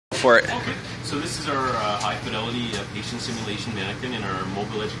for it. Okay. So this is our high-fidelity patient simulation mannequin in our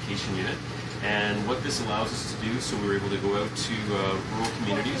mobile education unit. And what this allows us to do, so we were able to go out to rural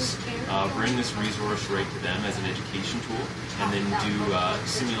communities, bring this resource right to them as an education tool, and then do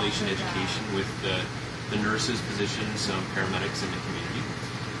simulation education with the nurses, physicians, paramedics in the community.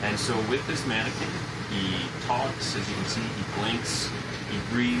 And so with this mannequin, he talks, as you can see, he blinks, he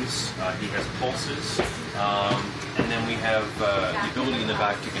breathes, he has pulses, and then we have the ability in the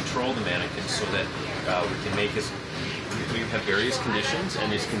back to control the mannequin so that we can make his, we have various conditions,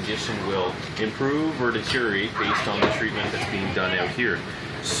 and his condition will improve or deteriorate based on the treatment that's being done out here.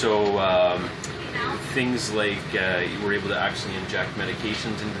 So things like we're able to actually inject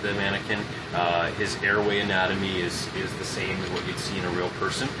medications into the mannequin. His airway anatomy is the same as what you'd see in a real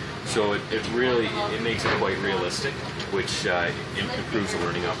person. So it really makes it quite realistic, which improves the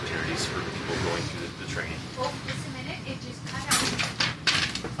learning opportunities for people going through the training.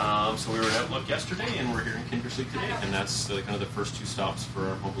 So we were in Outlook yesterday, and we're here in Kindersley today, and that's kind of the first two stops for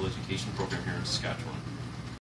our mobile education program here in Saskatchewan.